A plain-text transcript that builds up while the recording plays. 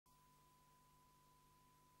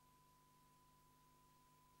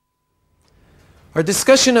Our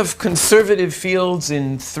discussion of conservative fields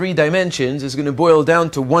in 3 dimensions is going to boil down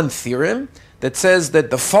to one theorem that says that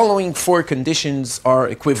the following 4 conditions are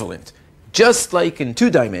equivalent. Just like in 2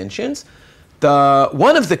 dimensions,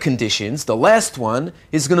 one of the conditions, the last one,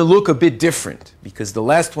 is going to look a bit different because the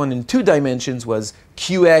last one in 2 dimensions was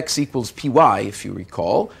qx equals py, if you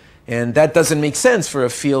recall, and that doesn't make sense for a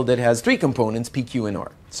field that has 3 components, p, q, and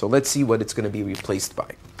r. So let's see what it's going to be replaced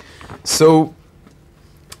by. So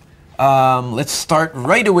let's start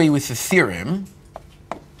right away with the theorem.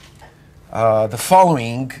 The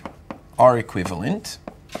following are equivalent.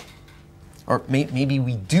 Or maybe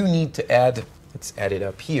we do need to add, let's add it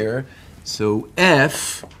up here. So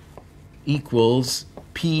f equals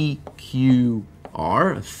PQR,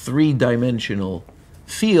 a 3-dimensional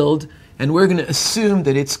field, and we're going to assume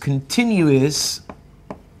that it's continuous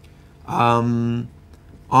on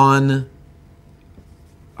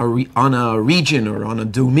a region or on a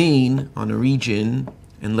domain, on a region,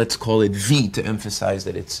 and let's call it V to emphasize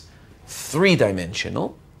that it's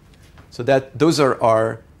 3-dimensional. So those are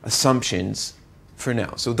our assumptions for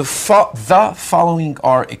now. So the following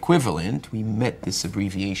are equivalent. We met this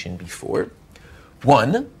abbreviation before.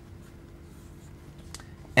 1,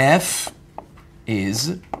 F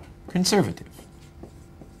is conservative.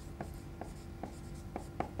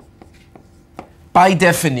 By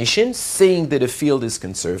definition, saying that a field is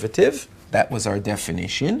conservative, that was our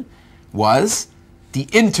definition, was the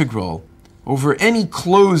integral over any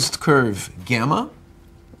closed curve gamma.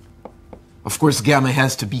 Of course, gamma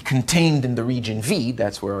has to be contained in the region V.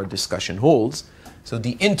 That's where our discussion holds. So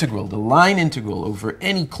the integral, the line integral over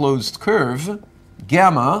any closed curve,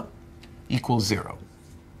 gamma equals 0.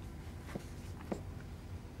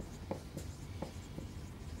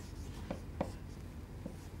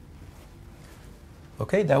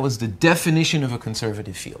 Okay, that was the definition of a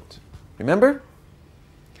conservative field. Remember?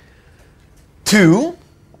 2.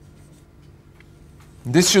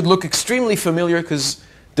 This should look extremely familiar because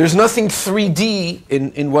there's nothing 3D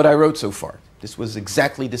in what I wrote so far. This was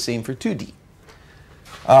exactly the same for 2D.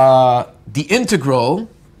 The integral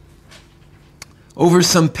over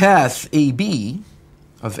some path AB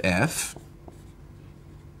of f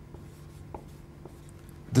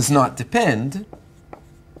does not depend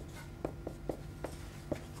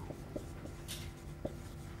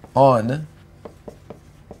on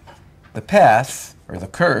the path or the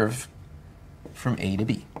curve from A to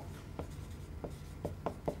B.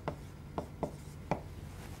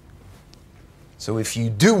 So if you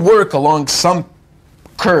do work along some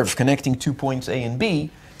curve connecting 2 points A and B,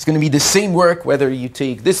 it's going to be the same work whether you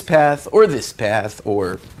take this path or this path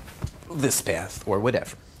or this path or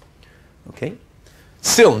whatever. Okay?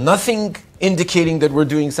 Still, nothing indicating that we're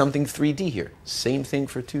doing something 3D here. Same thing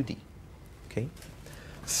for 2D. Okay?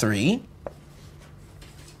 3.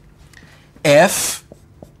 F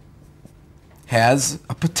has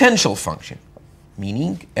a potential function,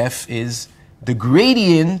 meaning f is the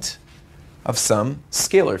gradient of some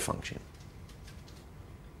scalar function.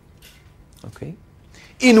 Okay?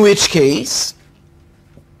 In which case,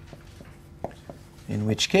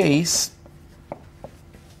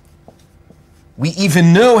 we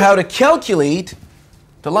even know how to calculate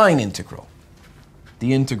the line integral.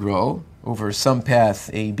 The integral over some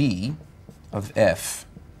path AB of f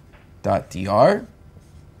dot dr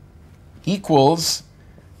equals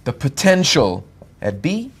the potential at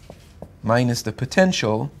B minus the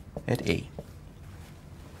potential at A.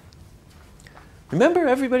 Remember?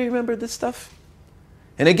 Everybody remember this stuff?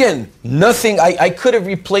 And again, nothing, I could have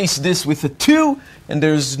replaced this with a 2, and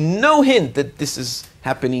there's no hint that this is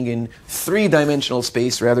happening in 3-dimensional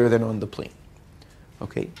space rather than on the plane.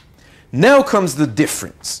 Okay? Now comes the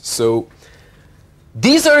difference. So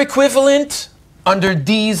these are equivalent under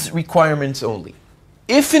these requirements only.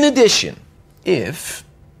 If in addition, f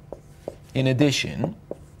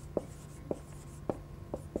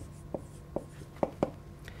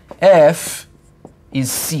is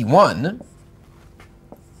C1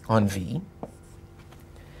 on V,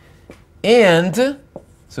 and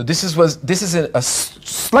so this is a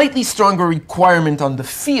slightly stronger requirement on the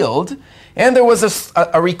field, and there was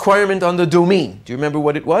a requirement on the domain. Do you remember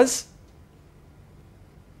what it was?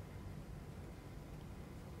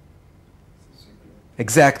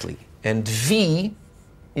 Exactly. And V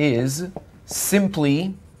is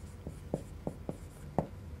simply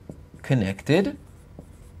connected.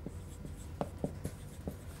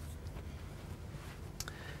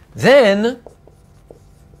 Then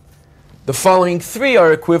the following 3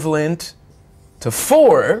 are equivalent to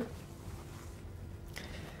 4,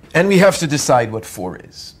 and we have to decide what 4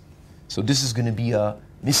 is. So this is going to be a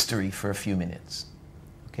mystery for a few minutes.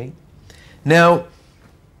 Okay? Now,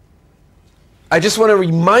 I just want to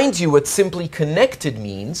remind you what simply connected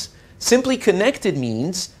means. Simply connected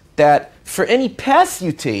means that for any path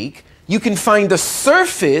you take, you can find a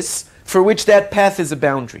surface for which that path is a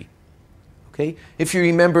boundary. Okay? If you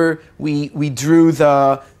remember, we drew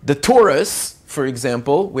the torus, for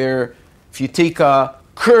example, where if you take a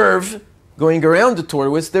curve going around the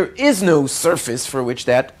torus, there is no surface for which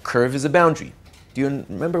that curve is a boundary. Do you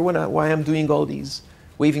remember why I'm doing all these,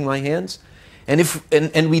 waving my hands?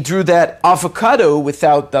 And we drew that avocado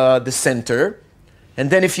without the center. And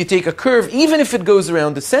then if you take a curve, even if it goes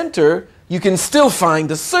around the center, you can still find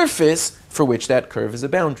the surface for which that curve is a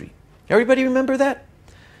boundary. Everybody remember that?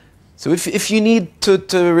 So if you need to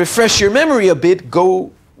refresh your memory a bit,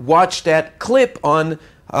 go watch that clip on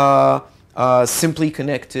simply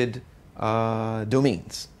connected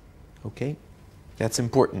domains. Okay? That's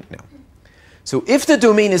important now. So if the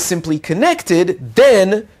domain is simply connected,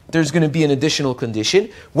 then there's going to be an additional condition.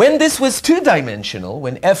 When this was two-dimensional,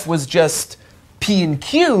 when f was just p and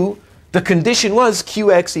q, the condition was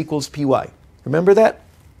qx equals py. Remember that?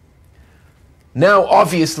 Now,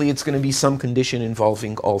 obviously, it's going to be some condition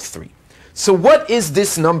involving all three. So what is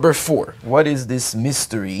this number 4? What is this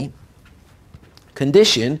mystery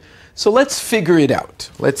condition? So let's figure it out.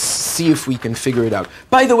 Let's see if we can figure it out.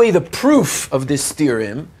 By the way, the proof of this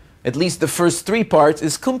theorem, at least the first 3 parts,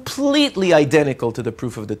 is completely identical to the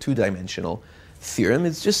proof of the two-dimensional theorem.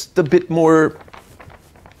 It's just a bit more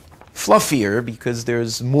fluffier because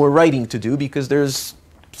there's more writing to do, because there's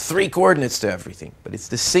 3 coordinates to everything. But it's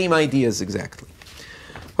the same ideas exactly.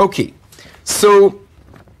 Okay, so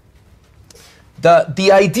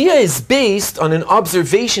the idea is based on an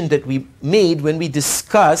observation that we made when we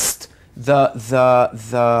discussed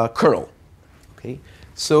the curl. Okay,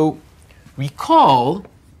 so recall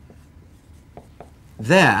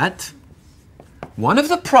that one of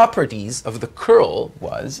the properties of the curl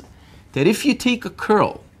was that if you take a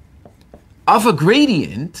curl of a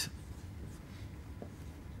gradient,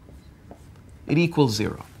 it equals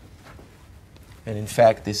 0. And in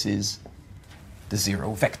fact, this is the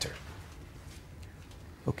 0 vector.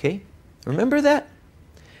 Okay? Remember that?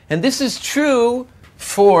 And this is true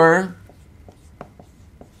for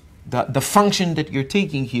the function that you're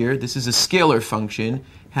taking here. This is a scalar function,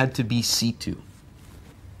 had to be C2.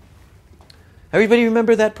 Everybody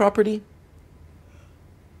remember that property?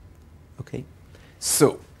 Okay.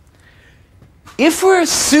 So, if we're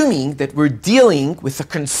assuming that we're dealing with a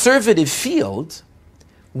conservative field,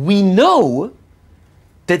 we know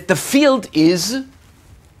that the field is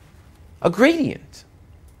a gradient.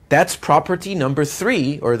 That's property number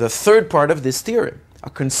 3, or the third part of this theorem. A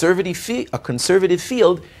conservative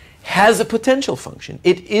field has a potential function.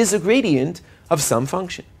 It is a gradient of some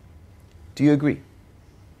function. Do you agree?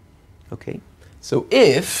 Okay. So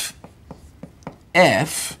if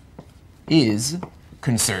f is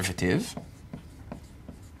conservative,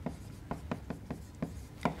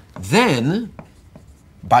 then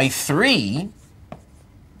by 3,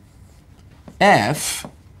 f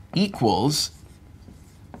equals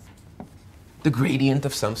the gradient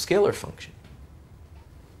of some scalar function.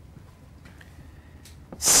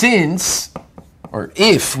 Since, or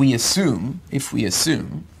if we assume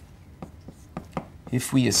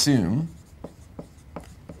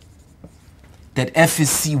that f is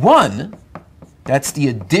C1, that's the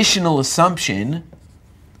additional assumption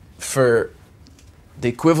for the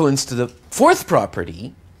equivalence to the 4th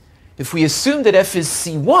property. If we assume that f is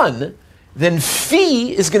C1, then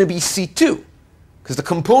phi is going to be C2, because the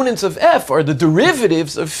components of f are the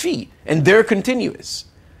derivatives of phi, and they're continuous.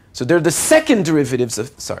 So they're the second derivatives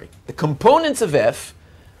of, the components of f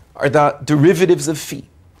are the derivatives of phi.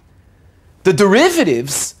 The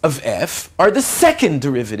derivatives of f are the second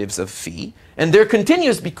derivatives of phi, and they're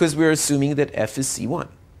continuous because we're assuming that f is C1,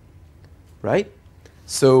 right?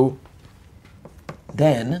 So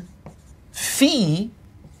then phi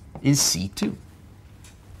is C2.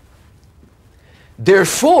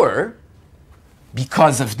 Therefore,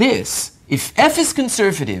 because of this, if f is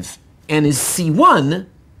conservative and is C1,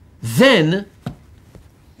 then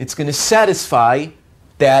it's going to satisfy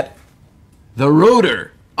that the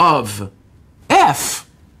rotor of f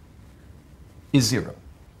is 0.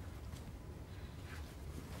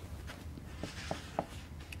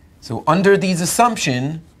 So under these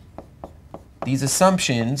assumptions,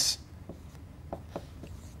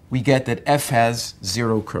 we get that f has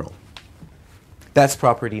 0 curl. That's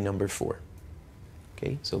property number 4.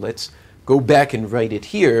 Okay, so let's go back and write it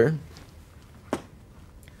here.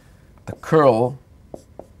 The curl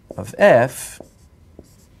of f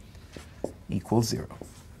equals 0.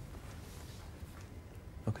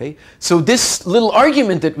 Okay, so this little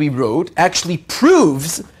argument that we wrote actually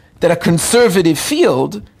proves that a conservative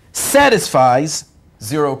field satisfies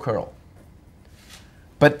zero curl.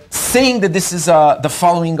 But saying that this is the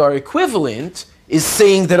following are equivalent is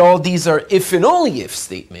saying that all these are if and only if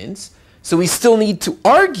statements. So we still need to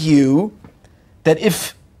argue that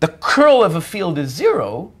if the curl of a field is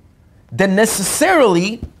zero, then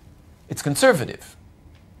necessarily it's conservative.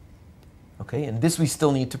 Okay, and this we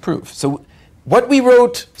still need to prove. So what we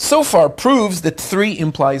wrote so far proves that 3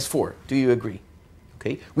 implies 4. Do you agree?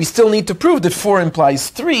 Okay, we still need to prove that 4 implies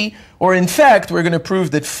 3, or in fact, we're going to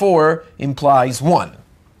prove that 4 implies 1.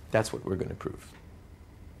 That's what we're going to prove.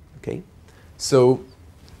 Okay, so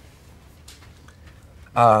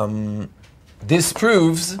this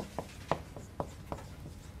proves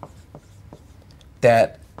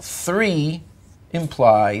that 3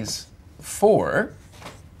 implies 4.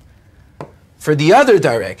 For the other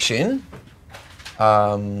direction,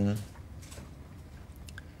 now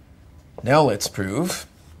let's prove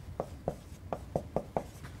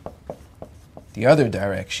the other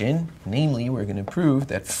direction, namely we're going to prove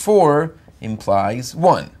that 4 implies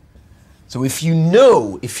 1. So if you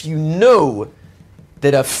know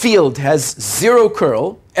that a field has zero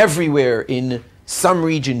curl everywhere in some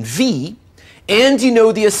region V, and you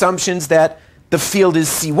know the assumptions that the field is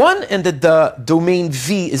C1 and that the domain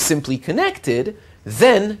V is simply connected,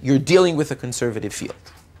 then you're dealing with a conservative field.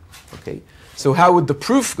 Okay? So how would the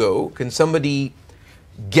proof go? Can somebody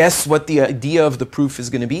guess what the idea of the proof is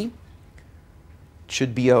going to be? It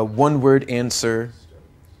should be a one-word answer.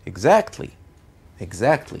 Exactly.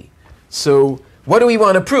 Exactly. So what do we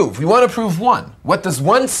want to prove? We want to prove 1. What does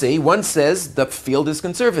 1 say? 1 says the field is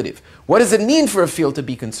conservative. What does it mean for a field to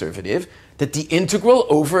be conservative? That the integral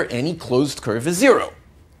over any closed curve is 0,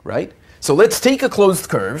 right? So let's take a closed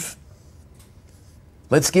curve.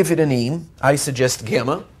 Let's give it a name. I suggest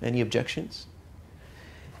gamma. Any objections?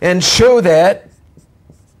 And show that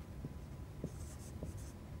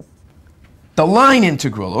the line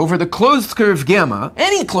integral over the closed curve gamma,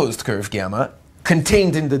 any closed curve gamma,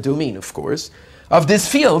 contained in the domain, of course, of this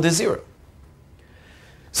field is 0.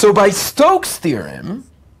 So by Stokes' theorem,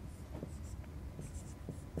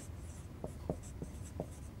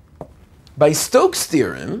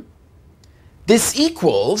 this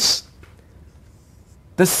equals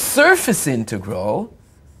the surface integral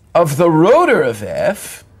of the rotor of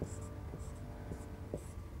f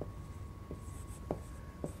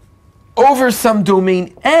over some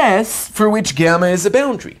domain S for which gamma is a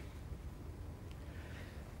boundary.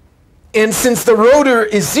 And since the rotor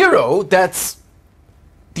is 0, that's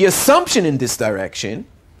the assumption in this direction.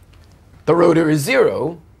 The rotor is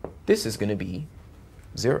 0. This is going to be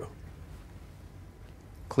 0.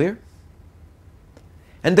 Clear?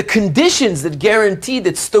 And the conditions that guarantee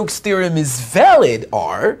that Stokes' theorem is valid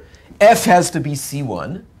are f has to be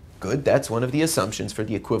C1. Good, that's one of the assumptions for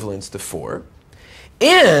the equivalence to 4.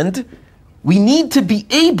 And we need to be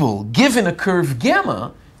able, given a curve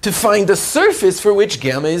gamma, to find a surface for which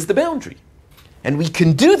gamma is the boundary. And we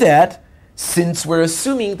can do that since we're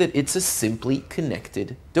assuming that it's a simply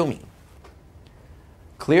connected domain.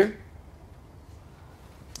 Clear?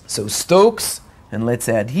 So Stokes, and let's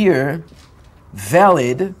add here,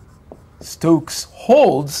 valid, Stokes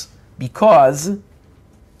holds because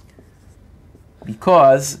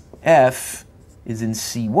f is in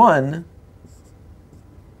C1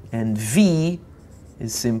 and V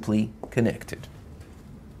is simply connected.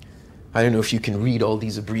 I don't know if you can read all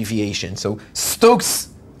these abbreviations. So Stokes'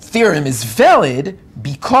 theorem is valid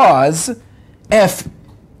because f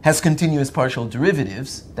has continuous partial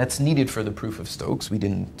derivatives. That's needed for the proof of Stokes. We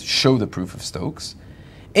didn't show the proof of Stokes.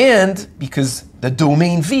 And because the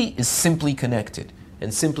domain V is simply connected.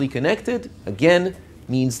 And simply connected, again,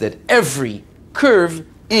 means that every curve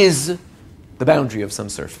is the boundary of some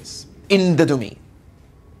surface in the domain.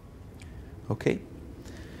 Okay?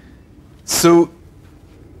 So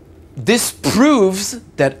this proves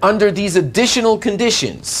that under these additional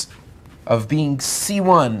conditions of being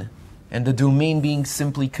C1 and the domain being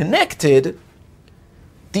simply connected,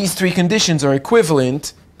 these 3 conditions are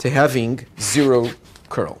equivalent to having 0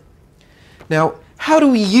 curl. Now, how do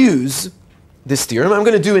we use this theorem? I'm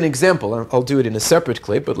going to do an example. I'll do it in a separate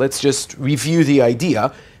clip, but let's just review the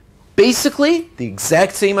idea. Basically, the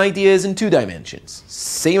exact same idea is in 2 dimensions.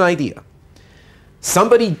 Same idea.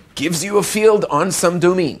 Somebody gives you a field on some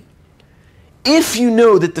domain. If you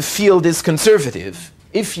know that the field is conservative,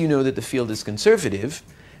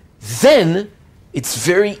 then it's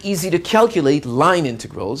very easy to calculate line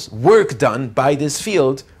integrals, work done by this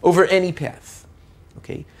field over any path.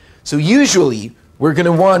 Okay? So usually, we're going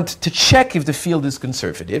to want to check if the field is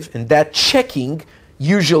conservative, and that checking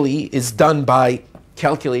usually is done by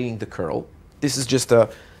calculating the curl. This is just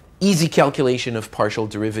a easy calculation of partial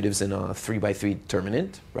derivatives in a 3 by 3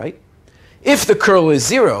 determinant, right? If the curl is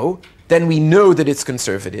 0, then we know that it's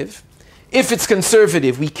conservative. If it's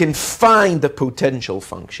conservative, we can find the potential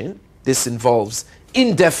function. This involves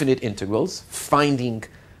indefinite integrals, finding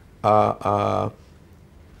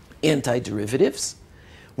antiderivatives.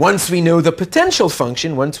 Once we know the potential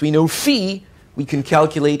function, once we know phi, we can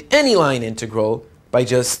calculate any line integral by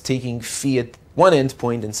just taking phi at one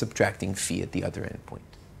endpoint and subtracting phi at the other endpoint.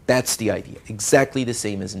 That's the idea. Exactly the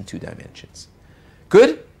same as in 2 dimensions.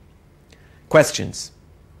 Good? Questions?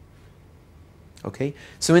 Okay.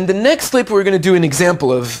 So in the next clip, we're going to do an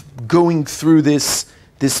example of going through this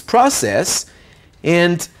process.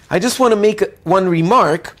 And I just want to make one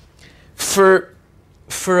remark. For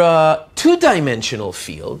a two-dimensional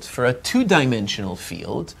field,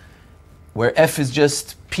 where f is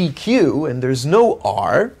just pq and there's no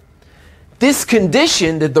r, this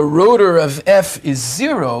condition that the rotor of f is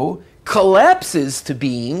 0 collapses to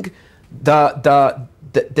being the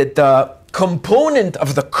component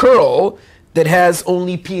of the curl that has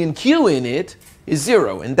only p and q in it is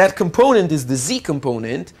 0. And that component is the z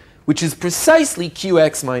component, which is precisely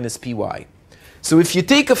qx minus py. So if you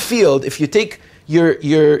take a field, if you take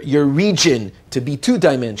your region to be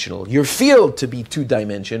two-dimensional, your field to be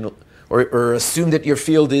two-dimensional, or assume that your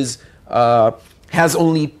field is has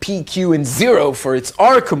only p, q, and 0 for its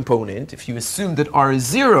r component, if you assume that r is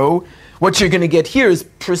 0, what you're going to get here is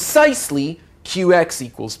precisely qx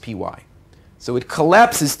equals py. So it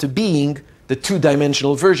collapses to being the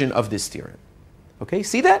two-dimensional version of this theorem. Okay,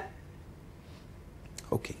 see that?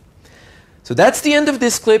 Okay. So that's the end of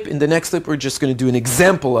this clip. In the next clip, we're just going to do an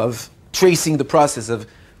example of tracing the process of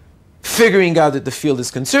figuring out that the field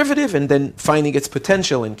is conservative and then finding its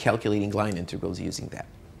potential and calculating line integrals using that.